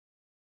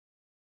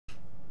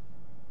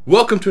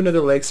Welcome to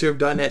another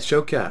lagserv.net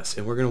Shoutcast,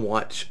 and we're going to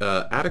watch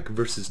Av3k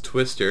versus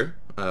Twister,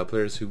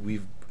 players who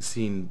we've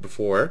seen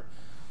before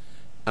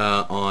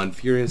on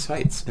Furious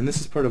Heights. And this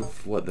is part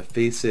of, what, the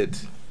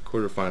FACEIT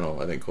quarterfinal,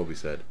 I think Colby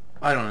said.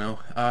 I don't know.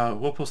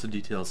 We'll post the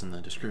details in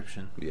the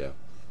description. Yeah.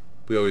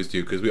 We always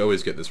do, because we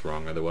always get this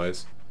wrong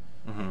otherwise.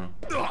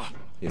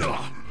 You know.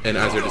 And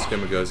as our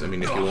disclaimer goes, I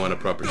mean, if you want a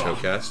proper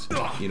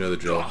Shoutcast, you know the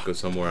drill. Go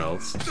somewhere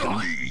else.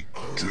 3,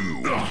 2,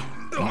 1.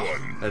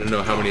 I don't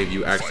know how many of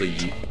you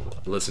actually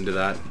listen to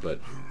that, but,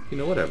 you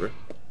know, whatever.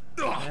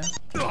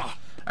 Yeah.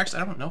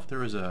 Actually, I don't know if there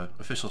was a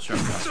official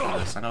Shoutcast for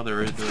this. I know there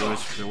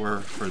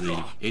were for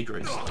the age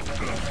race.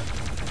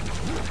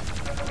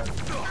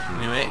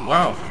 Anyway,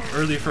 wow,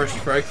 early first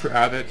strike for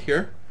Av3k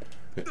here.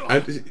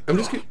 I'm just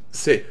going to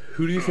say,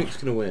 who do you think is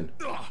going to win?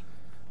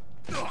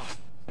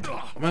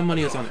 My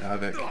money is on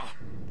Av3k.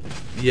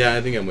 Yeah,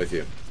 I think I'm with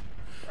you.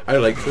 I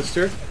like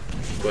Twister,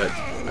 but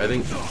I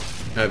think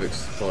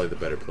Av3k's probably the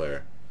better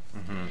player.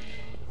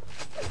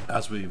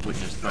 As we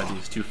witnessed by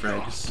these two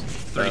frags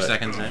 30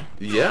 seconds in.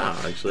 Yeah,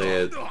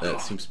 actually,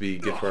 that seems to be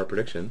good for our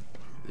prediction.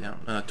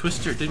 Yeah,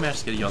 Twister did manage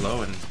to get a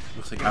yellow, and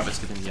looks like Av3k's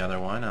getting the other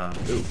one.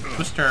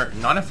 Twister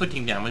not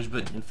inflicting damage,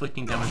 but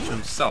inflicting damage to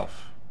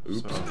himself.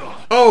 Oops. So.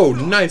 Oh,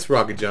 nice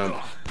rocket jump.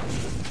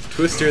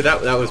 Twister,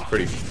 that was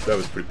pretty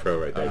pro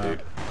right there,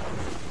 dude.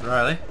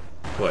 Riley?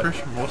 What? Pretty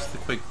sure most of the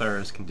Quake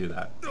players can do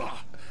that.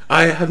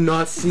 I have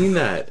not seen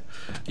that.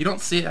 You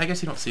don't see it. I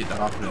guess you don't see it that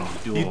often in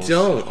duels. You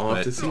don't. I'll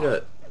have to see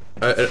that.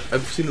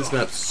 I've seen this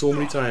map so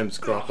many times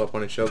crop up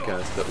on a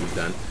Shoutcast that we've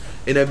done,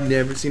 and I've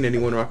never seen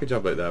anyone rocket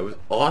jump like that. It was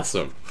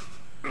awesome.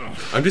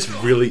 I'm just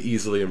really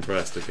easily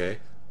impressed. Okay.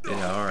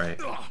 Yeah. All right.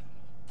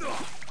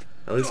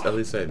 At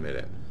least I admit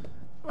it.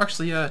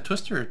 Actually,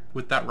 Twister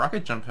with that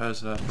rocket jump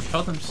has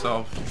propelled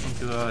himself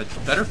into a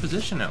better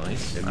position at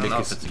least. I don't know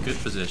if it's a good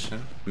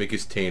position.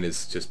 Mickey's Tane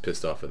is just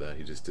pissed off of that.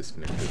 He just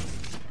disconnected.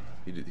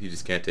 He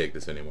just can't take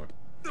this anymore.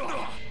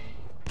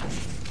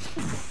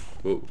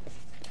 Whoa.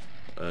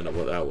 I don't know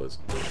what that was.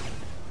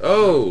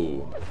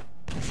 Oh!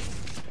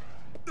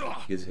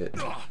 He gets hit.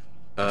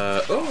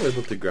 Oh,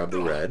 able to grab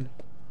the red.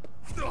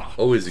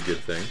 Always a good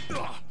thing.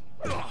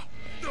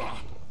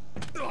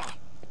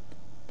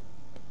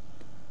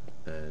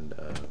 And,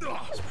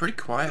 It's pretty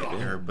quiet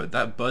here, but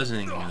that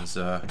buzzing is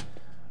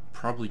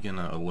probably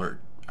gonna alert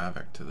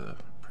Av3k to the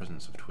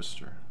presence of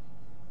Twister.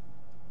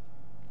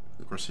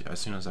 Of course, as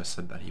soon as I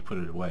said that, he put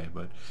it away,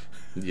 but...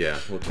 yeah,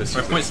 well,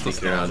 Twister's My point still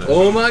sneaking around. stands.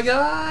 Oh my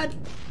god!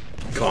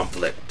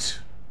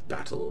 Conflict.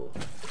 Battle.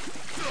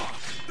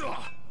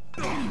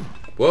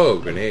 Whoa,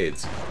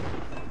 grenades.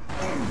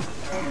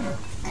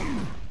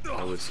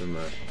 That was some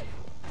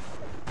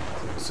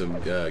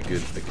good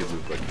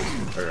move like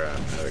this, or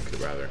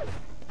Av3k rather.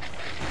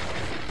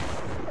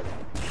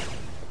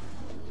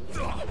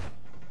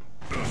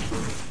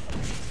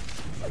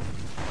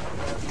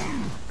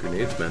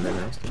 Grenades, man, they're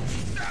nasty.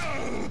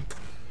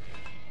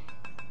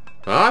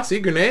 Ah, see,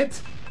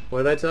 grenades?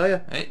 What did I tell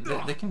you? Hey,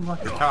 they can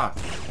block your top.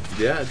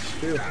 Yeah, it's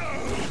true.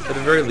 At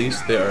the very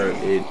least, they are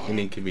an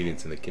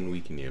inconvenience and they can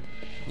weaken you.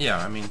 Yeah,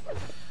 I mean,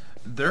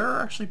 they're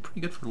actually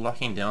pretty good for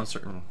locking down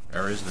certain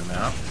areas of the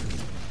map.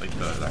 Like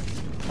that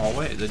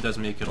hallway, that does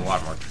make it a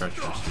lot more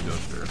treacherous to go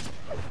through.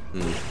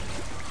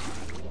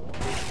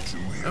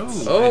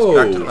 Oh,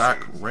 nice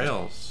back-to-back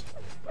rails.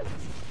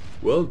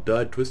 Well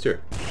done,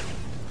 Twister.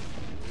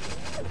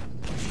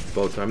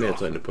 About time they had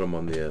something to put him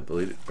on the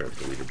leaderboard, I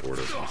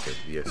was going to say,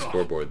 the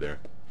scoreboard there.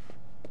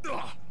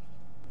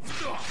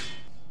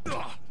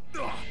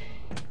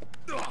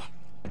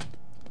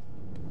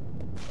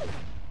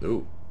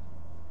 Ooh.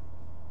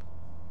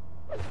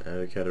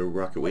 Av3k had a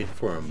rocket wait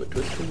for him, but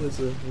Twister was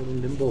a little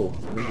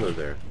nimbler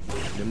there.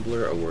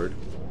 Nimbler, a word?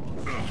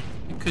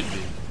 It could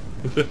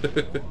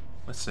be.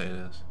 Let's say it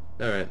is.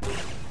 Alright.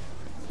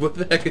 What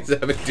the heck is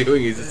Av3k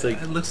doing? He's just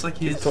like... It looks like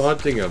he's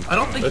taunting him. I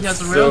don't think That's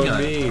he has a railgun. so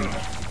mean.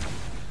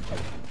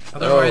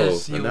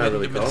 Otherwise, Oh, he not would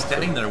really have been close.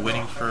 standing there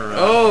waiting for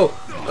Oh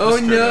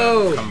Twister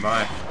no! to come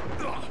by.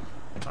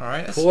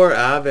 Alright, Poor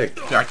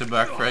Av3k.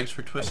 back-to-back frags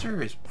for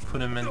Twister. He's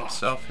put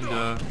himself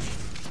into...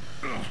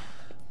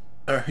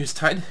 he's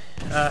tied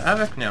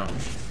Av3k now.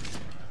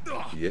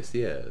 Yes,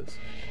 he has.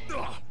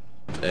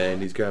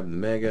 And he's grabbing the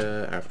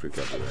Mega after he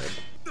got the red.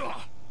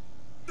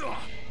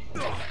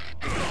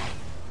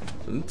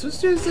 And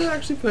Twister's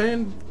actually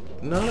playing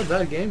not a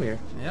bad game here.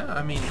 Yeah,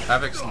 I mean,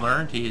 Av3k's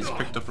learned. He's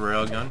picked up a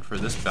railgun for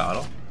this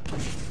battle.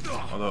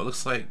 Although it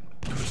looks like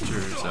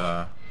Twister's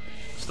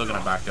still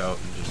gonna back out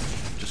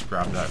and just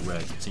grab that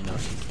red because he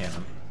knows he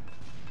can.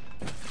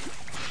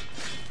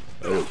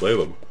 I don't blame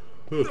him.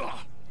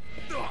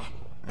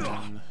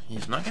 And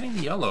he's not getting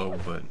the yellow,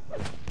 but I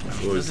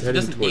mean, Well, he's he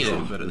heading doesn't need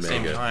towards it. But at the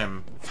same Mega.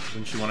 time,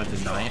 wouldn't you want to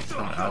deny it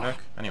from Av3k?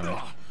 Anyway,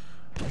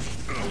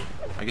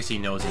 I guess he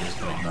knows he's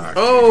coming back.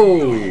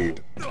 Oh!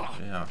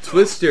 Yeah.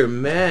 Twister,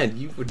 man,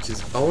 you were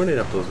just owning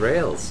up those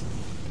rails.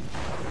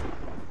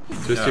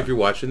 Twister, Yeah. if you're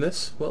watching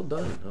this, well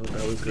done. Oh,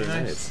 that was very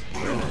nice.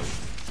 Very nice.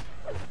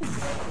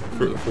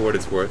 For what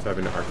it's worth,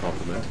 having our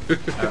compliment.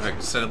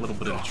 Av3k set a little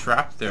bit of a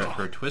trap there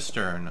for a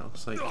Twister, and it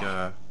looks like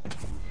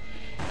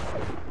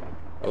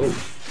Oh.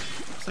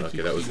 Looks like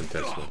Okay, that was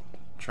intentional.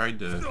 Tried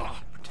to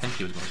pretend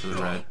he was going for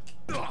the red.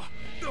 Oh,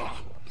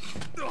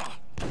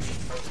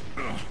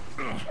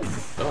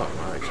 wow,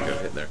 I actually got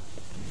a hit there.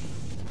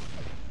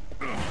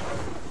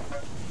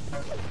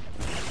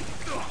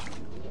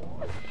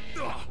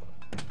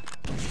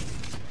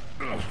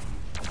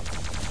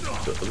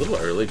 So a little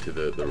early to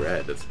the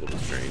red, that's a little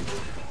strange.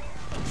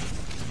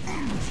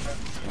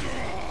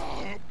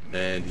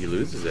 And he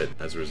loses it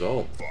as a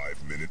result.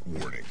 5-minute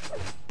warning.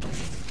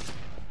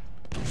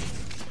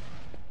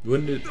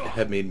 Wouldn't it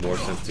have made more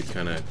sense to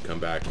kind of come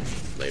back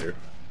later?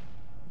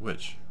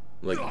 Which?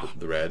 Like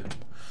the red?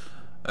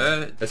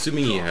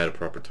 Assuming he had a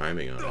proper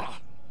timing on it.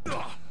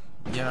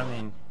 Yeah, I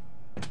mean,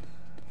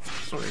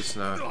 it's always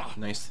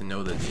nice to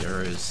know that the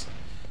air is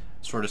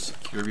sort of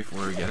secure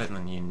before you get it, and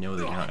then you know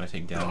that you're not going to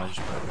take damage,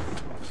 but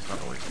it's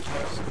not always the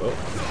case. Oh,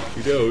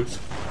 he knows.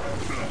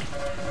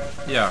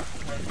 Yeah,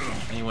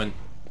 anyone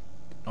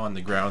on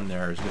the ground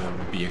there is going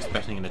to be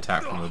expecting an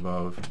attack from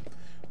above.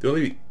 The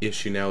only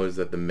issue now is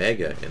that the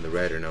Mega and the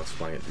red are now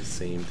flying at the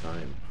same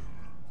time.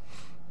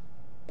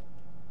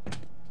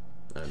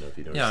 I don't know if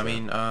you noticed. Yeah, I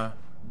mean,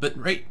 but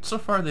right so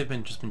far they've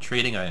just been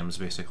trading items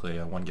basically.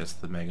 One gets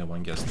the Mega,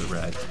 one gets the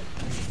red.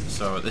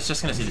 So it's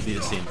just going to seem to be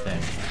the same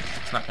thing.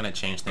 It's not going to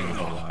change things a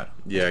whole lot.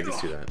 Yeah, I can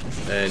see that.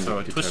 And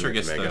so Twister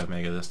gets the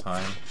Mega this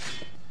time.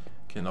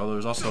 Although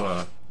there's also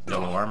a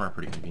yellow armor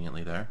pretty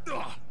conveniently there.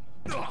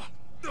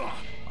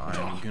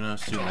 I'm gonna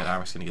assume that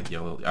Av3k's gonna get the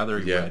yellow, other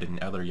red and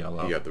other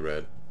yellow. He got the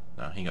red.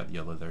 No, he got the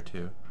yellow there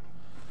too.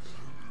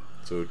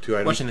 So 2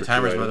 items. Watching the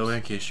timers, by the way,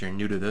 in case you're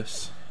new to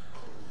this.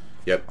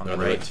 Yep, on the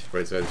right side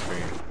of the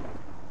screen.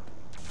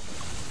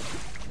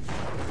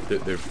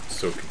 They're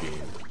so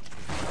convenient,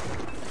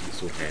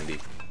 so handy.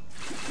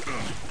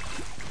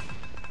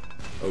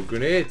 Oh,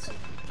 grenades!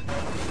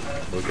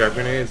 Look out,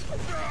 grenades!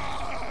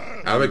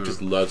 Av3k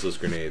just loves those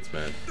grenades,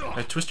 man.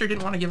 Twister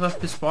didn't want to give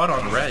up his spot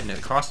on red, and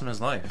it cost him his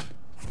life.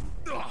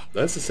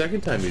 That's the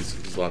second time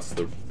he's lost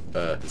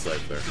his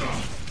life there.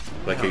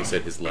 Like how you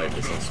said, his life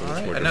is also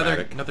much more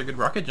dramatic. Another good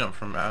rocket jump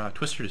from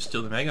Twister to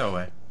steal the Mega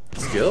away.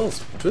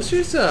 Skills.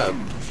 Twister's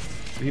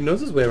he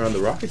knows his way around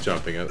the rocket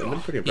jumping. I've been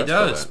pretty impressed. He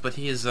does, by that. but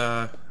he is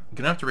gonna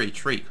have to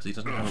retreat because he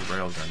doesn't have a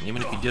railgun.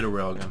 Even if he did a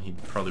railgun,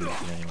 he'd probably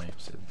retreat anyway.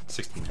 So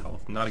 16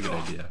 health, not a good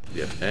idea.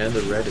 Yep, and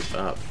the red is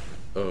up.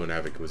 Oh, and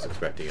Av3k was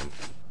expecting him.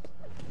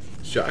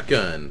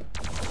 Shotgun.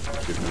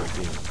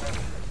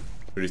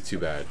 But it's too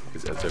bad,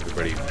 because as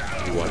everybody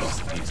who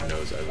watches these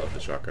knows, I love the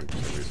shotgun for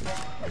some reason.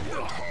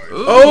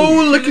 Ooh,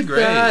 oh, look at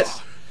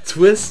that!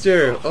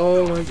 Twister!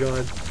 Oh my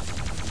god.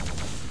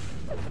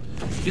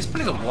 He's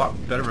putting a lot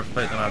better of a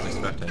fight than I was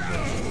expecting.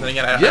 But then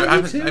again,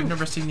 I've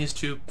never seen these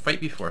two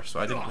fight before, so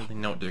I didn't really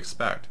know what to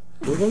expect.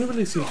 We've only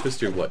really seen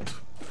Twister, what,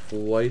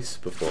 twice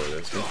before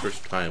this? One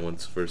first time,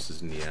 once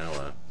versus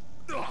Nyala.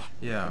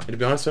 Yeah. And to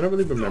be honest, I don't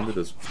really remember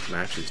those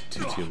matches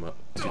too well,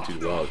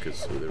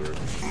 because they were a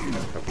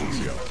couple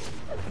weeks ago.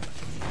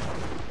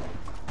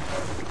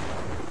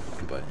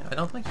 But I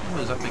don't think he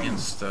was up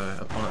against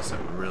opponents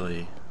that would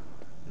really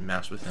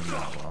match with him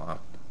that well.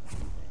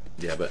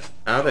 yeah, but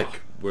Av3k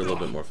we're a little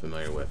bit more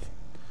familiar with.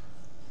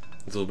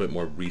 It's a little bit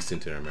more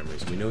recent in our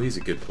memories. We know he's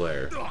a good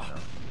player. Yeah.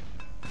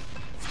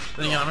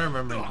 But yeah, I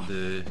remember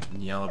the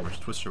Nyala vs.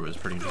 Twister was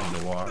pretty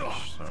interesting to watch,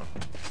 so...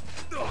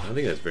 I don't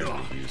think that's very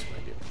many views,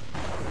 mind you.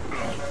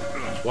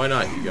 Why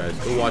not, you guys?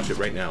 Go watch it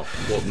right now.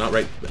 Well, not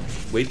right...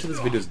 Wait till this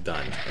video's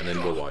done, and then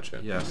go watch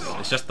it. Yes,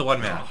 it's just the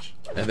one match.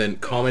 And then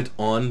comment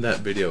on that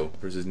video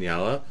versus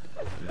Nyala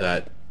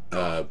that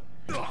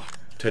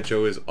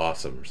Techo is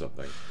awesome or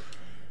something.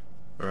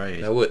 Right.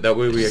 That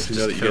way we actually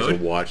know that you guys are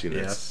watching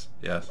this.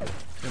 Yes, yes.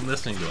 And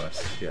listening to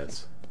us.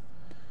 Yes.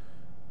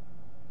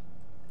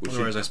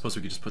 Otherwise, I suppose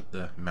we could just put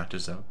the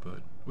matches out,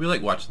 but we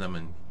like watching them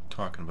and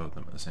talking about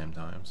them at the same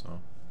time,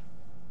 so...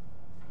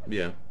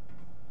 Yeah.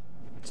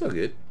 It's all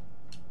good.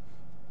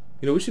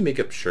 You know, we should make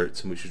up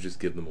shirts and we should just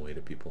give them away to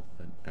people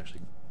that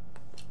actually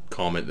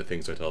comment the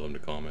things I tell them to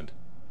comment.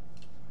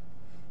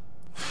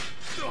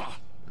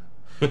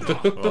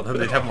 Well, then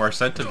they'd have more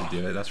incentive to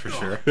do it, that's for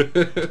sure.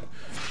 If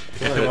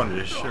they wanted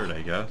a shirt,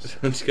 I guess.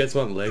 Don't you guys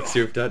want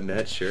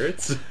lagserv.net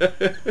shirts?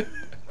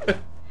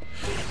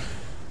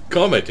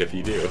 Comment if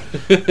you do.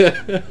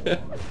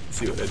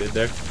 See what I did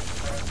there?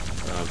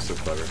 Oh, I'm so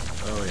clever.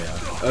 Oh,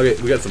 yeah.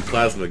 Okay, we got some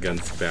plasma gun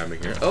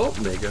spamming here. Oh,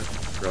 Mega.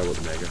 Forgot about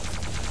the Mega.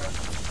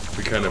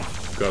 We kind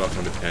of got off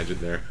on a tangent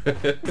there.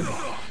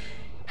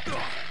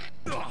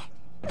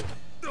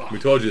 We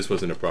told you this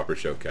wasn't a proper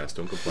showcast.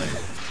 Don't complain.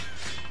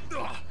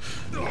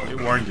 We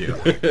warned you.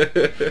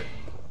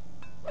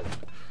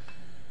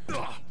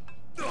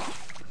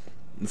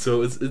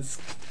 So it's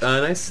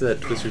nice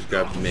that Twister's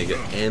grabbed the Mega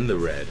and the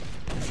red.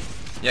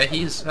 Yeah,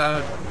 he's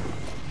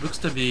looks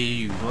to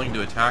be willing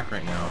to attack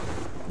right now.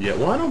 Yeah,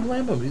 well, I don't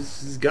blame him.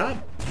 He's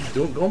going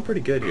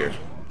pretty good here.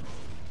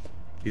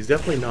 He's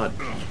definitely not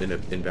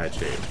in bad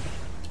shape.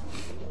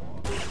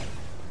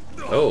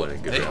 Oh, and a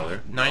good rail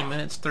there. 9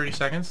 minutes, 30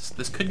 seconds.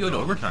 This could go to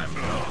overtime.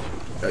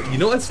 You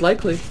know, it's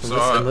likely.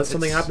 Unless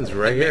something happens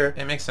right here.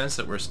 It makes sense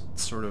that we're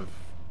sort of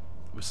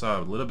we saw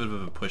a little bit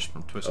of a push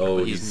from Twister, Oh,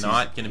 but he's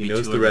not going to be too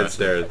aggressive. He knows the red's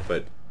there,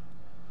 but...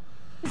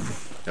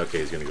 Okay,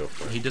 he's going to go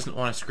for it. He doesn't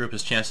want to screw up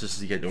his chances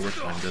to get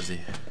overtime, does he?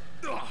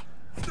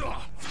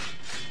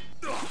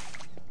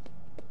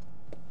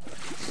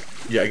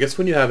 Yeah, I guess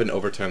when you have an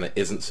overtime that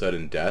isn't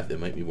sudden death, it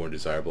might be more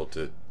desirable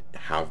to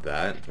have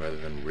that rather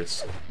than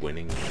risk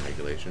winning in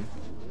regulation.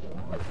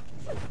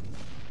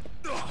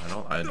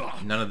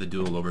 None of the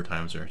dual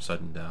overtimes are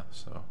sudden death,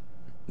 so...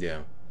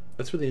 Yeah,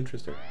 that's really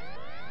interesting.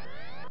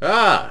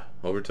 Ah!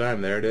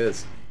 Overtime, there it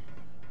is.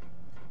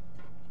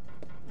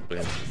 I'll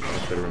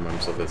try to remind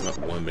myself that it's not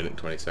 1 minute and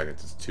 20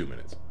 seconds, it's 2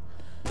 minutes.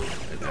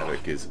 And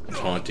Av3k is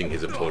taunting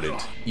his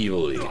opponent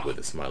evilly with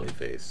a smiley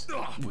face.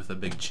 With a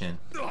big chin.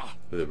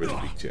 With a really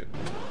big chin.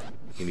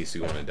 He needs to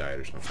go on a diet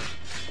or something.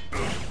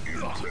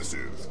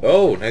 Impressive.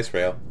 Oh, nice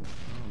rail.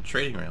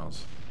 Trading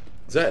rails.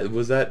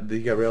 Was that, did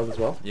he get railed as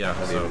well? Yeah,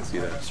 I didn't even see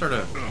that. Sort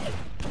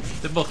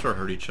of, they both sort of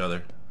hurt each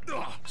other.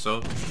 So,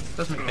 it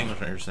does make things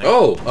more interesting.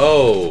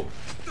 Oh!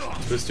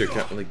 Twister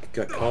got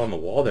caught on the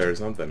wall there or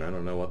something. I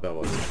don't know what that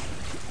was.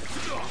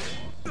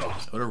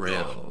 So to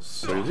rails.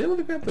 So he was able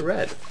to grab the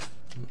red.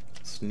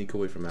 Sneak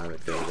away from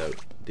Av3k there without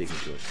taking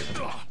too much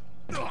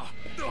damage.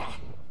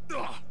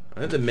 I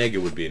think the Mega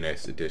would be a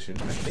nice addition.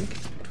 I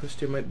think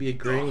Twister might be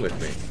agreeing with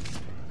me.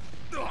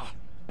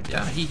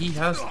 Yeah, he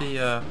has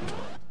the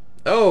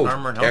Oh!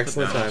 armor and health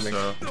Excellent advantage,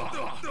 timing.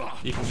 so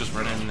he can just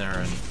run in there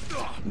and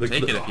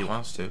take it if he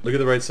wants to. Look at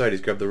the right side.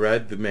 He's grabbed the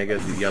red, the Mega,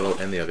 the yellow,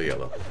 and the other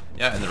yellow.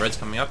 Yeah, and the red's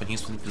coming up, and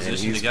he's in position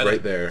And he's to get right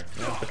it. there.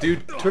 Yeah.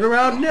 Dude, turn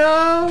around!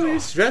 No! You're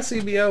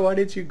stressing me out. Why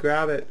didn't you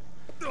grab it?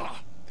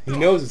 He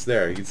knows it's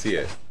there. You can see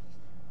it.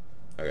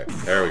 Okay,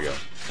 there we go.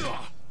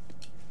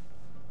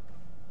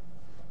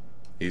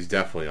 He's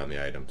definitely on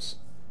the items.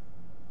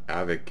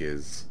 Av3k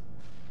is...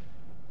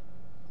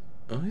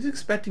 Oh, he's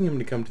expecting him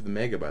to come to the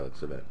Mega by the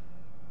looks of it.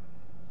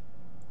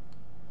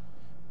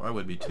 Well, I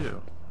would be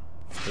too.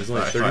 There's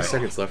only 30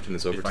 seconds left in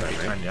this overtime, could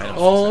time the right? items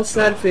All to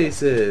sad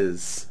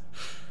faces!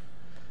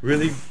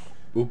 Really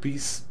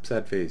obese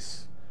sad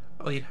face.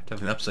 Oh, you'd have to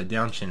have an upside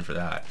down chin for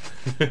that.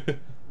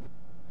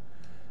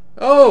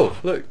 Oh,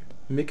 look!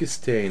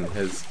 Mikistain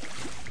has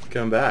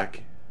come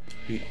back.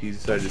 He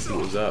decided to see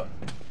what was up.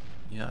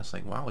 Yeah, it's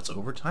like, wow, it's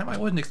overtime? I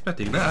wasn't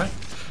expecting that.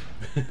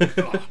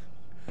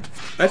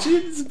 Actually,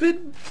 it's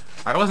been...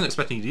 I wasn't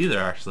expecting it either,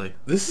 actually.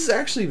 This has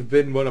actually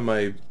been one of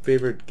my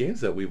favorite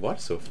games that we've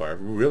watched so far.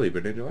 I've really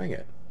been enjoying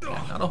it.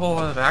 Yeah, not a whole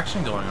lot of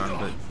action going on,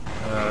 but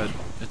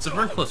it's a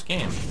very close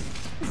game.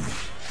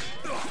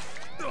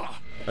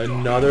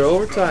 Another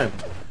overtime.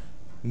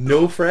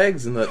 No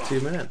frags in that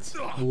 2 minutes.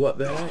 What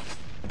the heck?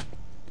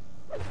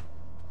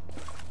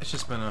 It's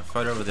just been a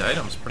fight over the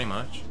items, pretty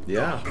much.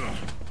 Yeah.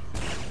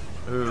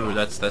 Ooh,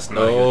 that's not a good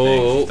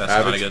thing. That's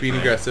not a Av3k's good being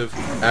thing. aggressive.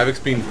 Av3k's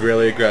being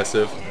really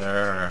aggressive.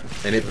 There.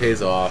 And it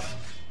pays off.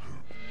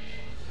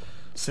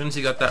 As soon as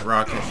he got that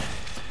rocket,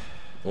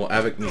 Well,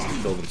 Av3k needs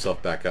to build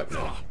himself back up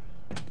now.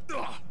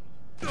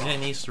 he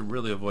needs to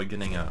really avoid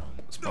getting a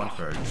spawn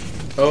card.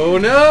 Oh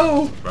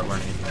no! Or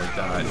anything like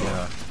that,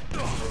 yeah.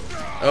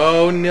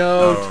 Oh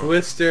no, Oh.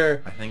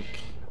 Twister! I think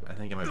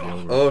it might be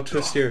over. Oh,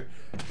 Twister.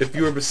 If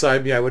you were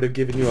beside me, I would have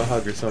given you a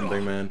hug or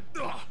something, man.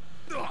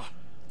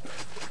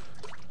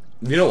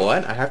 You know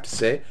what? I have to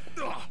say,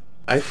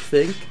 I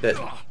think that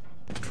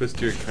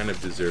Twister kind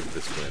of deserved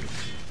this win.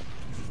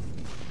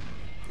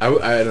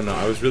 I don't know.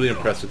 I was really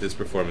impressed with his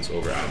performance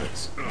over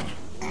Av3k's.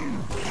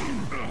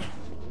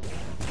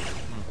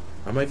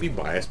 I might be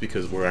biased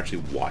because we're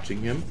actually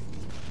watching him,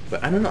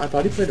 but I don't know. I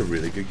thought he played a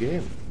really good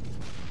game.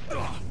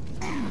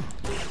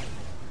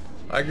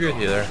 I agree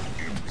with you there.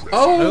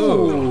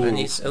 Oh! And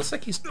it looks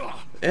like he's...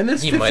 And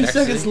there's He 50 might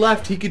seconds actually-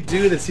 left. He could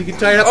do this. He could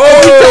tie it up. Oh!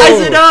 Oh, he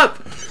ties it up!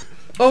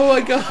 Oh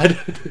my god.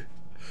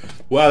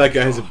 Wow, that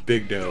guy has a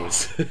big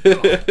nose.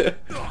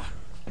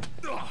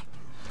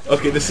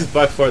 Okay, this is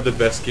by far the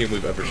best game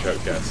we've ever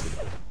shoutcasted.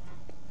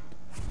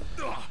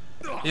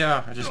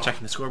 Yeah, I'm just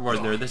checking the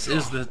scoreboard there. This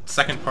is the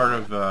second part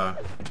of the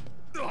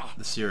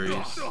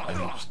series,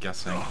 I'm just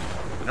guessing.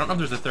 I don't know if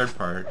there's a third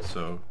part,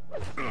 so...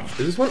 Is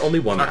this one only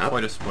one Not map?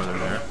 quite a spoiler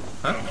there.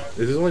 Huh?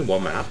 Is this only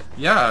one map?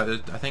 Yeah,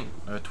 I think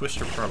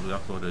Twister probably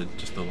uploaded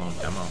just a lone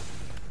demo.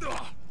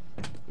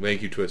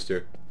 Thank you,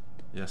 Twister.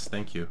 Yes,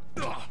 thank you.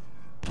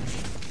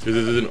 This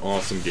is an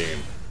awesome game.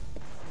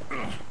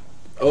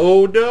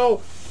 Oh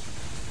no!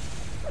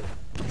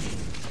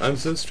 I'm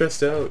so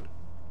stressed out.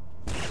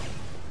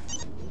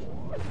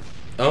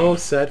 Oh,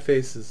 sad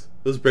faces.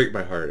 Those break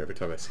my heart every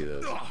time I see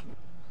those.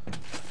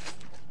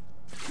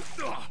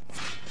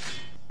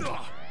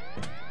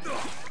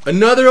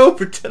 Another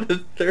overtime,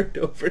 the third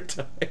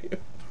overtime.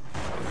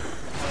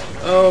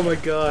 Oh my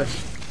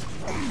gosh.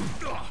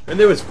 And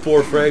there was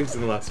 4 frags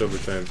in the last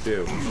overtime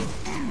too.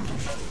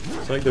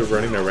 It's like they're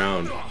running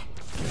around,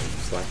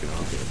 slacking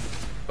off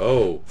here.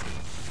 Oh.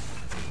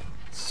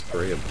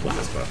 Spray of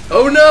plasma.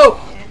 Oh no!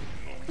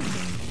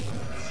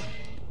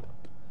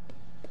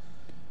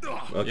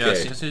 Okay. Yeah,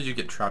 as soon as you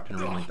get trapped in a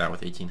room like that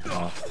with 18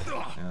 health,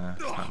 there's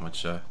not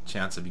much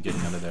chance of you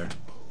getting out of there.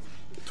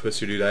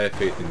 Twister, dude, I have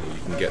faith in you.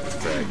 You can get this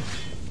frag.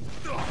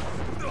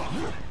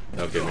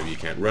 Okay, maybe you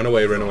can't. Run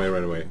away, run away,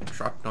 run away.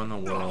 Dropped on the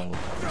world.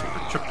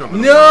 Tripped over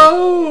the world.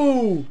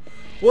 No!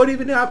 What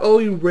even happened? Oh,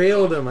 you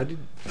railed him. I did.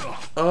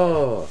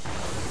 Oh.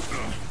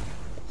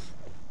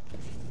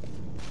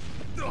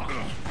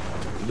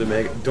 The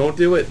mega. Don't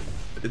do it.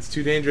 It's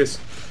too dangerous.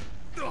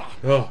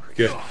 Oh,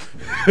 good.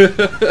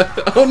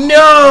 Oh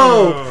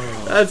no!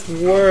 That's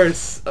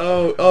worse.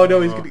 Oh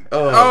no, he's gonna.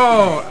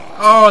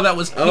 Oh, that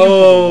was painful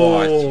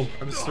to watch.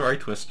 I'm sorry,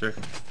 Twister.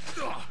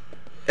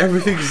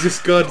 Everything's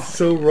just gone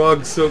so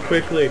wrong so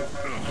quickly.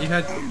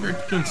 You're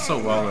doing so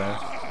well there.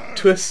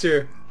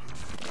 Twister.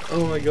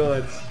 Oh my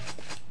god.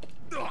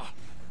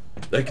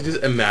 I can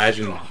just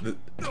imagine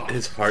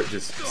his heart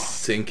just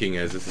sinking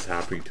as this is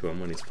happening to him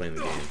when he's playing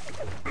the game.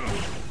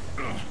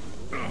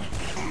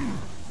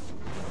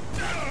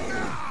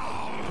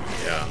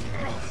 Yeah.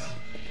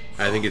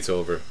 I think it's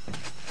over.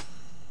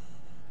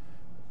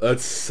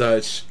 That's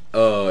such...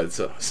 Oh,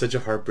 it's such a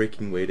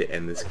heartbreaking way to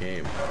end this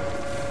game.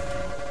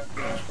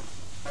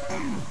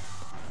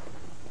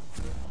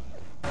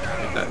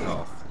 Get that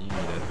health. You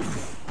need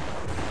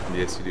it.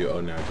 Yes, you do.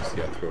 Oh, now just,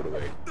 yeah, throw it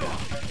away.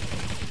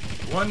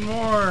 One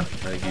more. I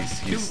think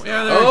he's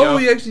Yeah, there we go. Oh,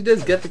 he actually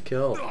does get the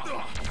kill.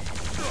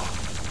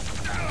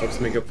 Helps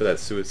make up for that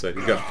suicide.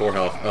 He's got 4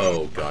 health.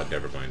 Oh, God,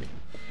 never mind.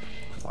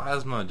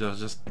 Plasma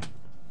just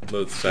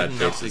Loads sad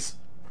Didn't faces.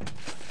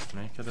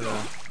 make it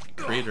a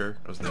crater.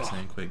 I was gonna say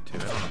in Quake 2. I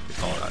don't know if they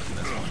call that in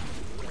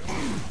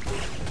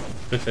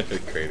this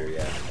one. Crater,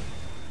 yeah.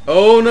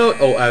 Oh, no.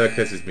 Oh, Av3k,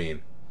 this is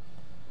mean.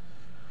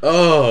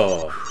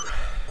 Oh.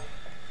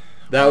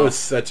 That was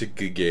such a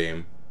good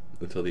game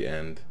until the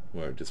end,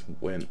 where it just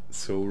went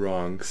so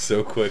wrong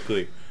so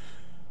quickly.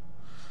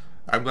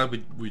 I'm glad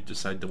we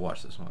decided to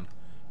watch this one.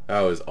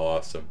 That was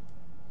awesome.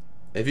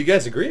 If you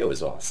guys agree it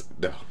was awesome.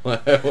 No,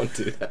 I won't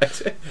do that.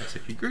 Yes,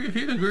 if you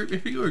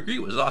agree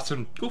it was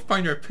awesome, go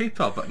find our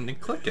PayPal button and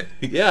click it.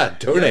 Yeah,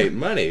 donate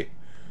money.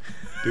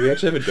 Do we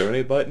actually have a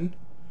donate button?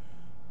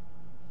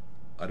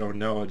 I don't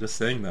know. I'm just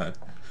saying that.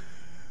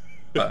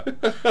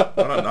 But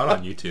not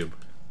on YouTube.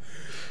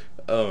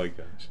 Oh my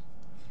gosh.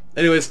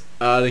 Anyways,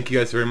 thank you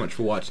guys very much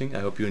for watching. I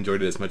hope you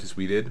enjoyed it as much as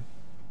we did.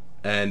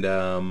 And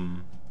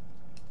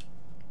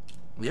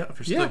Yeah, if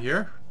you're still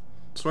here,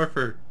 sorry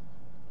for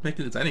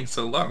making this ending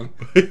so long.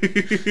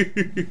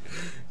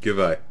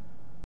 Goodbye.